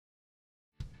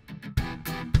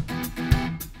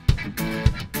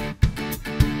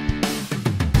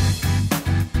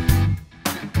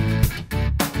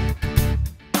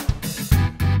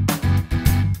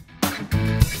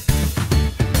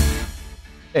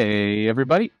Hey,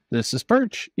 everybody. This is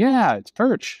Perch. Yeah, it's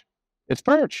Perch. It's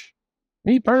Perch.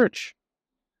 Me, Perch.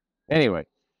 Anyway,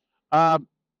 um,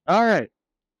 all right.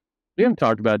 We haven't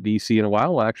talked about DC in a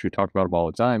while. Well, actually, we talk about them all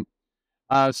the time.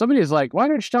 Somebody is like, why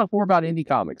don't you talk more about indie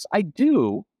comics? I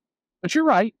do, but you're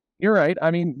right. You're right. I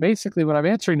mean, basically, when I'm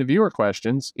answering the viewer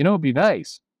questions, it'd be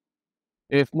nice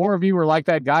if more of you were like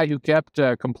that guy who kept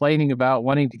complaining about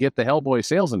wanting to get the Hellboy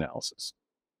sales analysis.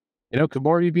 Could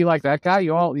more of you be like that guy?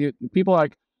 People are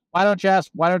like, why don't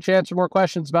you answer more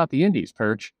questions about the indies,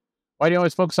 Perch? Why do you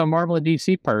always focus on Marvel and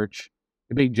DC, Perch?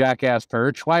 You big jackass,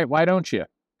 Perch. Why don't you?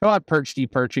 Come on, Perch D.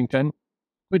 Perchington.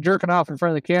 Quit jerking off in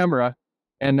front of the camera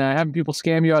and having people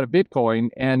scam you out of Bitcoin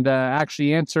and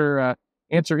actually answer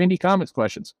indie comics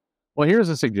questions. Well, here's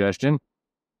a suggestion.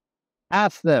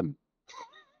 Ask them.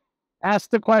 Ask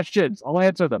the questions. I'll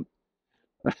answer them.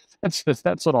 That's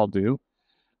what I'll do.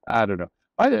 I don't know.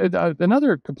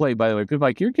 Another complaint, by the way, people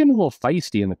like, you're getting a little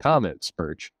feisty in the comments,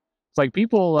 Perch. It's like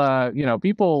people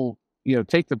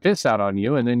take the piss out on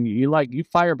you, and then you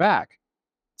fire back.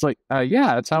 It's like,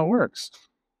 yeah, that's how it works.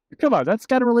 Come on, that's the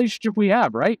kind of relationship we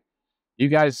have, right? You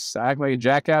guys act like a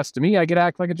jackass to me, I get to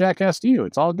act like a jackass to you.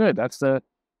 It's all good. That's the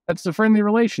friendly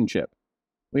relationship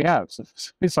we have. So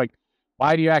it's like,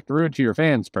 why do you act rude to your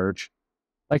fans, Perch?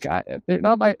 Like, they're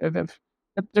not my.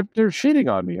 They're shitting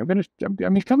on me. I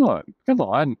mean, come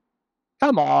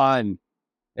on.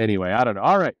 Anyway, I don't know.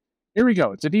 All right, here we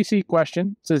go. It's a DC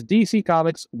question. It says, DC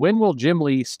Comics, when will Jim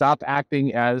Lee stop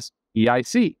acting as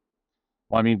EIC?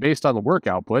 Well, I mean, based on the work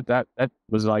output, that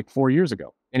was like 4 years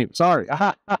ago. Anyway, sorry.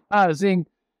 Zing.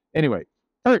 Anyway,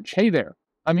 Perch, hey there.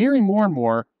 I'm hearing more and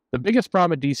more the biggest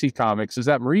problem at DC Comics is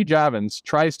that Marie Javins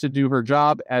tries to do her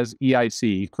job as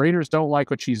EIC. Creators don't like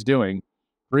what she's doing.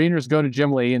 Creators go to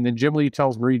Jim Lee, and then Jim Lee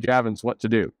tells Marie Javins what to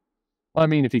do. Well, I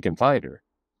mean, if he can find her.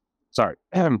 Sorry.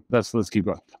 Let's keep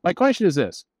going. My question is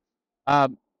this.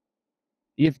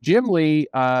 If Jim Lee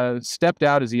stepped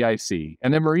out as EIC,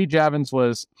 and then Marie Javins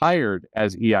was hired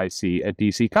as EIC at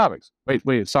DC Comics.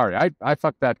 Wait, sorry. I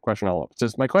fucked that question all up. It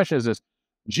says, my question is this.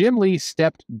 Jim Lee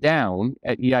stepped down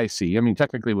at EIC. I mean,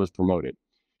 technically was promoted.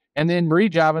 And then Marie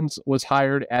Javins was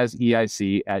hired as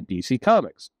EIC at DC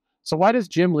Comics. So why does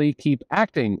Jim Lee keep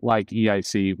acting like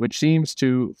EIC, which seems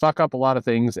to fuck up a lot of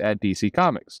things at DC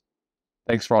Comics?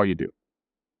 Thanks for all you do.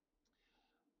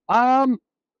 Well,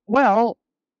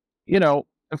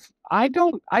 I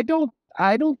don't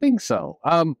think so.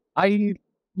 I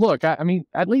mean,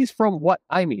 at least from what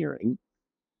I'm hearing,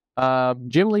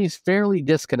 Jim Lee's fairly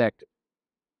disconnected.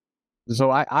 So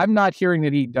I'm not hearing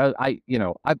that he does.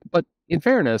 But in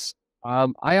fairness,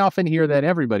 I often hear that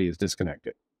everybody is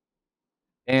disconnected.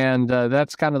 And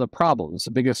that's kind of the problem. It's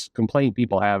the biggest complaint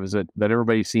people have is that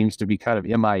everybody seems to be kind of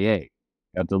MIA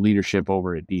at the leadership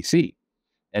over at DC.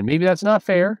 And maybe that's not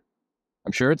fair.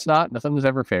 I'm sure it's not. Nothing is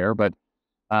ever fair. But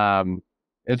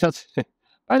it's just,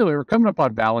 by the way, we're coming up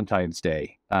on Valentine's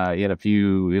Day in a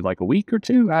week or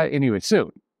two. Anyway,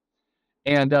 soon.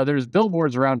 And there's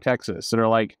billboards around Texas that are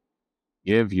like,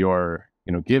 give your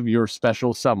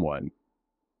special someone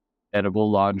edible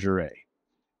lingerie.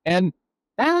 And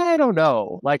I don't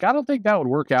know. Like, I don't think that would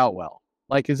work out well.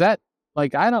 Like, is that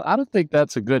like I don't think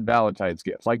that's a good Valentine's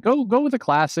gift. Like, go with the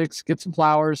classics, get some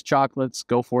flowers, chocolates,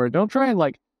 go for it. Don't try and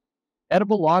like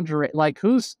edible lingerie. Like,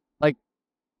 who's like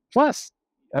plus,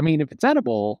 I mean, if it's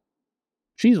edible,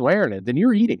 she's wearing it, then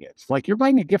you're eating it. Like, you're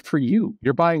buying a gift for you.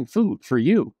 You're buying food for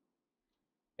you.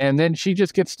 And then she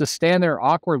just gets to stand there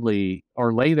awkwardly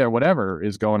or lay there, whatever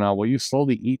is going on, while you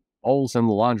slowly eat holes in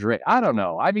the lingerie. I don't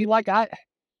know. I mean, like,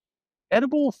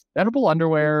 edible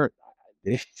underwear.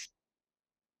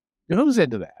 Who's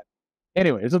into that?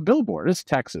 Anyway, it's a billboard. It's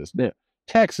Texas.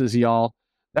 Texas, y'all.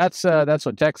 That's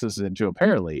what Texas is into.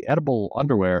 Apparently, edible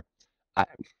underwear. I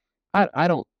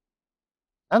don't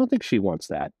think she wants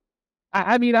that.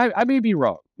 I mean, I may be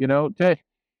wrong.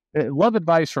 Love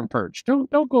advice from Perch. Don't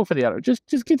go for the other. Just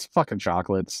get some fucking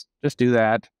chocolates. Just do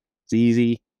that. It's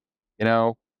easy.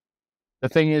 The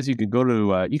thing is, you can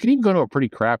even go to a pretty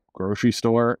crap grocery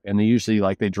store, and they usually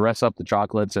they dress up the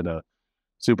chocolates in a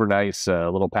super nice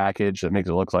little package that makes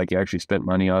it look like you actually spent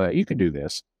money on it. You can do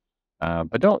this,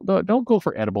 but don't go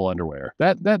for edible underwear.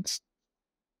 That's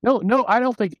no. I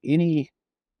don't think any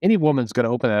woman's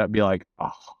gonna open that up and be like,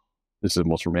 oh, this is the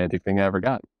most romantic thing I ever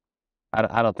got.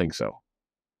 I don't think so.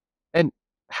 And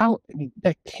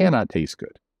that cannot taste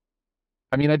good.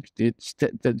 I mean,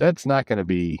 that's not going to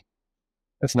be.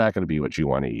 That's not going to be what you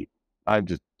want to eat. I'm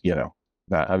just, don't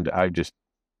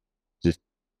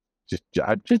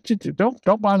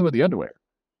bother with the underwear.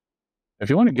 If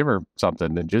you want to give her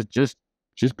something, then just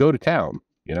go to town,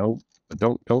 but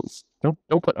don't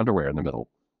put underwear in the middle.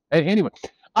 Anyway,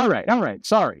 All right.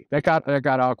 Sorry, that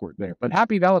got awkward there. But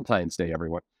happy Valentine's Day,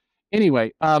 everyone.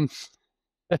 Anyway, I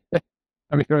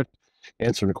mean,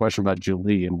 answering the question about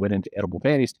Julie and went into edible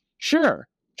panties. Sure,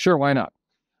 why not?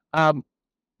 Um,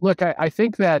 Look, I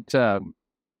think that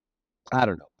I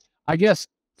don't know. I guess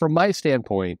from my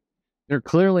standpoint, there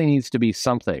clearly needs to be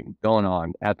something going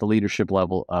on at the leadership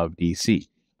level of DC.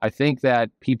 I think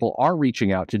that people are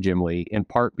reaching out to Jim Lee in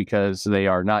part because they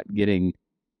are not getting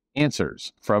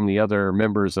answers from the other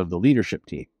members of the leadership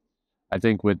team. I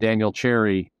think with Daniel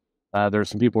Cherry, there's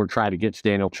some people who are trying to get to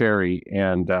Daniel Cherry,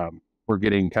 and we're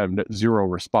getting kind of zero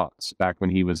response back when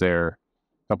he was there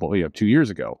a couple, 2 years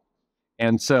ago.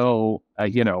 And so, I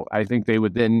think they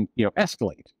would then,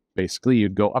 escalate. Basically,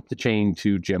 you'd go up the chain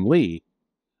to Jim Lee.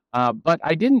 But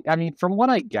from what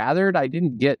I gathered, I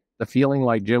didn't get the feeling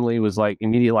like Jim Lee was like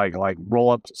immediately like roll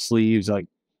up sleeves, like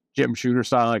Jim Shooter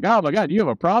style, like, oh my God, you have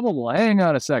a problem? Well, hang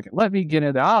on a second. Let me get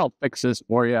in there. I'll fix this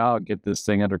for you. I'll get this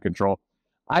thing under control.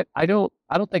 I don't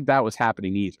think that was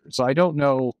happening either. So I don't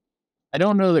know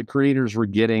that creators were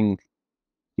getting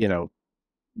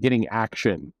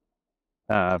action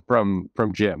from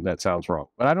Jim. That sounds wrong.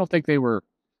 But I don't think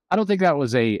that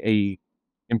was a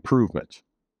improvement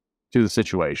to the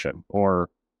situation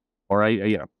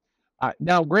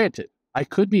now granted, I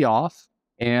could be off,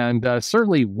 and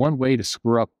certainly one way to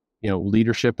screw up,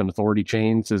 leadership and authority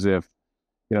chains is if,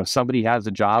 somebody has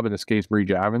a job, in this case, Marie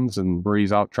Javins, and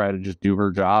Marie's out trying to just do her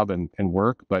job and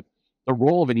work. But the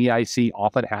role of an EIC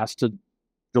often has to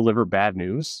deliver bad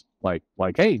news. Like,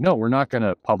 hey, no, we're not going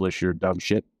to publish your dumb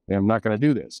shit. I'm not going to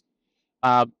do this.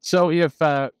 So if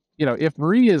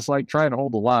Marie is like trying to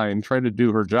hold the line, trying to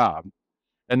do her job,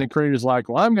 and the creator's like,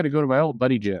 well, I'm going to go to my old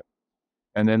buddy Jim.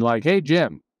 And then like, hey,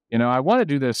 Jim, I want to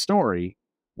do this story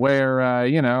where,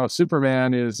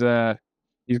 Superman is,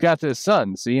 he's got this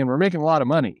son, see, and we're making a lot of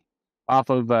money off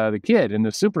of the kid in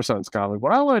the Super Sons comic.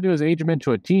 What I want to do is age him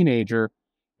into a teenager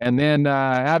and then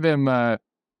have him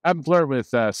flirt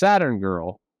with Saturn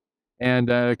Girl and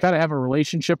kind of have a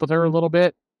relationship with her a little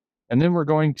bit. And then we're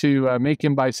going to make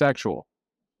him bisexual.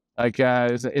 Like,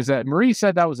 is that Marie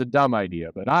said that was a dumb idea,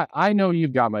 but I know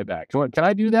you've got my back. Can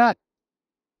I do that?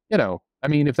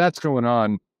 If that's going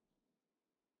on,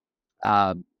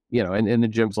 and the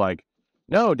Jim's like,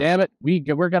 no, damn it.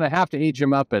 We're going to have to age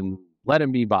him up and let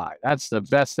him be bi. That's the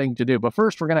best thing to do. But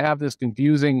first, we're going to have this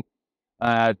confusing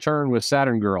turn with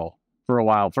Saturn Girl for a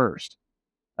while first.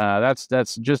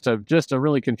 That's just to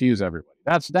really confuse everybody.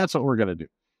 That's what we're going to do.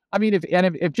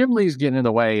 If Jim Lee's getting in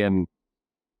the way and,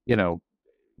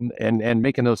 and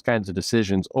making those kinds of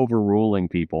decisions, overruling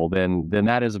people, then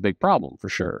that is a big problem for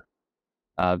sure.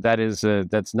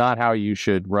 That's not how you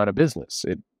should run a business.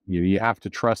 You have to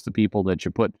trust the people that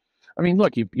you put.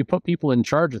 Look, you put people in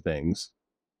charge of things.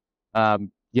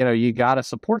 You got to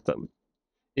support them.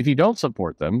 If you don't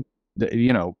support them,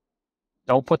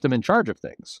 don't put them in charge of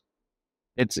things.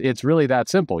 It's really that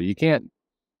simple. You can't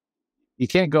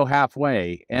go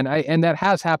halfway. And that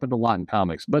has happened a lot in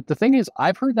comics. But the thing is,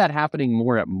 I've heard that happening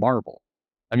more at Marvel.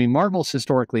 Marvel's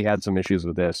historically had some issues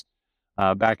with this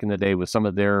back in the day with some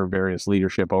of their various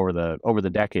leadership over the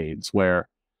decades, where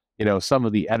some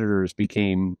of the editors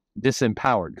became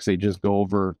disempowered because they just go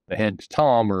over the head to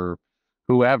Tom or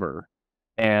whoever,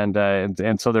 and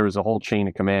so there was a whole chain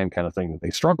of command kind of thing that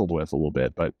they struggled with a little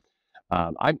bit. But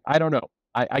I don't know.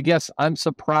 I guess I'm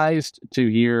surprised to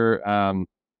hear.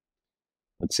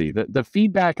 Let's see. The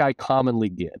feedback I commonly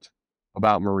get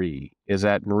about Marie is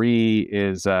that Marie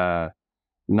is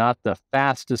not the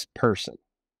fastest person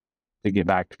to get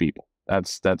back to people.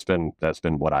 That's been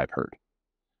what I've heard.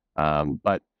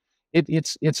 But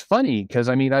it's funny because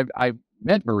I've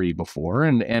met Marie before,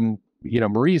 and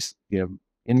Marie's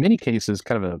in many cases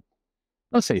kind of a,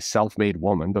 let's say, self-made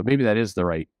woman, but maybe that is the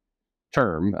right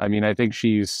term. I think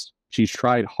she's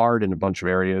tried hard in a bunch of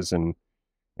areas and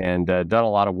done a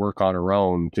lot of work on her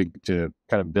own to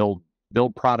kind of build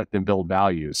product and build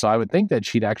value. So I would think that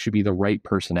she'd actually be the right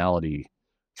personality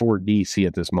for DC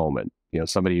at this moment.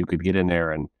 Somebody who could get in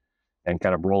there and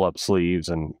kind of roll up sleeves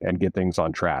and get things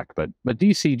on track. But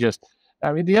DC just,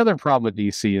 the other problem with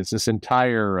DC is this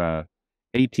entire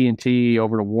AT&T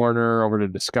over to Warner, over to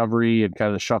Discovery, and kind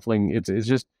of the shuffling.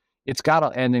 It's got to,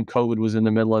 and then COVID was in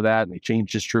the middle of that, and they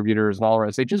changed distributors and all the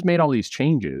rest. They just made all these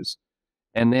changes.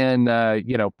 And then,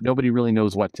 nobody really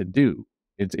knows what to do.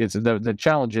 It's the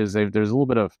challenge is there's a little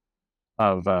bit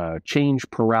of change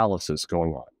paralysis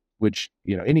going on, which,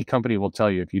 any company will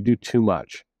tell you if you do too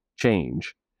much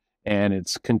change and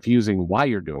it's confusing why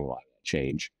you're doing a lot of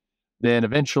change, then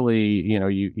eventually,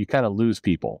 you kind of lose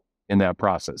people in that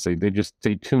process.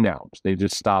 They tune out. They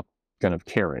just stop kind of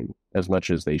caring as much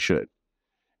as they should.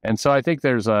 And so I think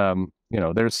there's there's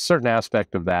a certain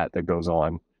aspect of that goes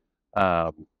on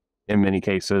in many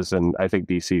cases, and I think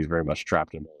DC is very much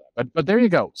trapped in that. But there you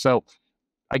go. So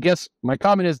I guess my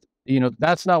comment is,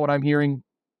 that's not what I'm hearing.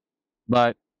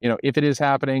 But if it is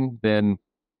happening, then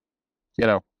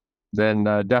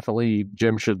definitely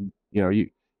Jim should, you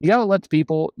got to let the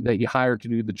people that you hire to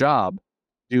do the job.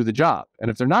 And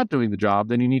if they're not doing the job,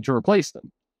 then you need to replace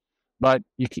them. But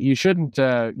you shouldn't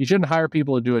hire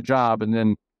people to do a job and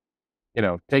then,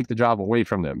 take the job away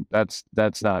from them. That's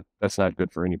not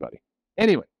good for anybody.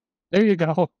 Anyway, there you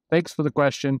go. Thanks for the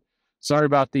question. Sorry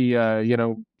about the,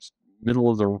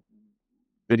 middle of the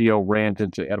video rant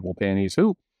into edible panties.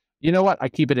 Who, you know what? I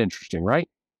keep it interesting, right?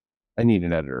 I need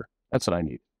an editor. That's what I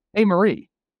need. Hey, Marie,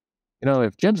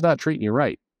 if Jim's not treating you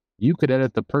right, you could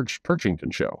edit the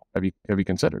Perchington show. Have you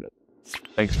considered it?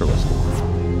 Thanks for listening.